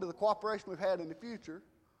forward to the cooperation we've had in the future.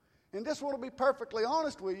 And just want to be perfectly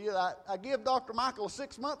honest with you, I give Dr. Michael a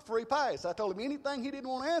 6-month free pass. I told him anything he didn't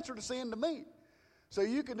want to answer to send to me. So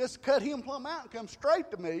you can just cut him plumb out and come straight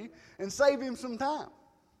to me and save him some time.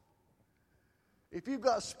 If you've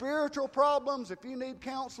got spiritual problems, if you need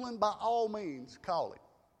counseling, by all means, call him.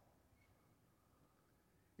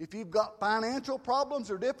 If you've got financial problems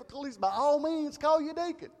or difficulties, by all means, call your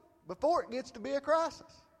deacon before it gets to be a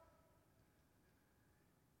crisis.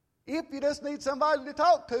 If you just need somebody to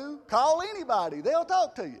talk to, call anybody. They'll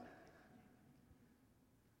talk to you.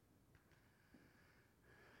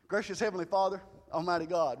 Gracious Heavenly Father, Almighty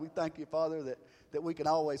God, we thank you, Father, that we can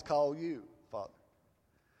always call you, Father.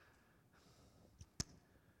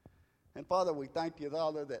 And Father, we thank you,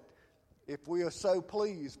 Father, that if we are so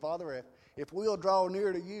pleased, Father, if we'll draw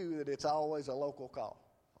near to you, that it's always a local call.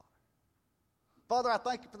 Father, I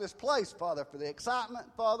thank you for this place, Father, for the excitement,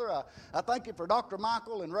 Father. I thank you for Dr.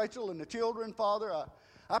 Michael and Rachel and the children, Father.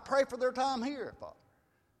 I pray for their time here, Father.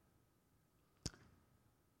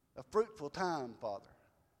 A fruitful time, Father.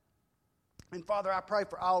 And Father, I pray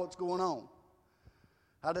for all that's going on.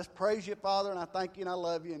 I just praise you, Father, and I thank you and I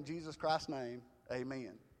love you in Jesus Christ's name.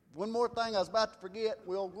 Amen. One more thing I was about to forget.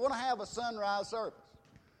 We're going to have a sunrise service.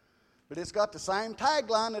 But it's got the same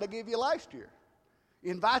tagline that I gave you last year.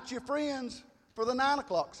 Invite your friends for the 9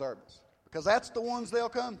 o'clock service, because that's the ones they'll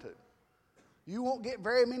come to. You won't get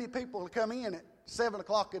very many people to come in at 7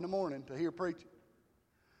 o'clock in the morning to hear preaching.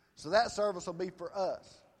 So that service will be for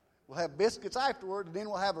us. We'll have biscuits afterward, and then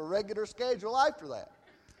we'll have a regular schedule after that.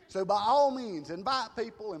 So by all means, invite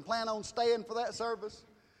people and plan on staying for that service,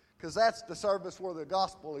 because that's the service where the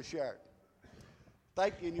gospel is shared.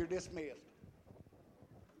 Thank you, and you're dismissed.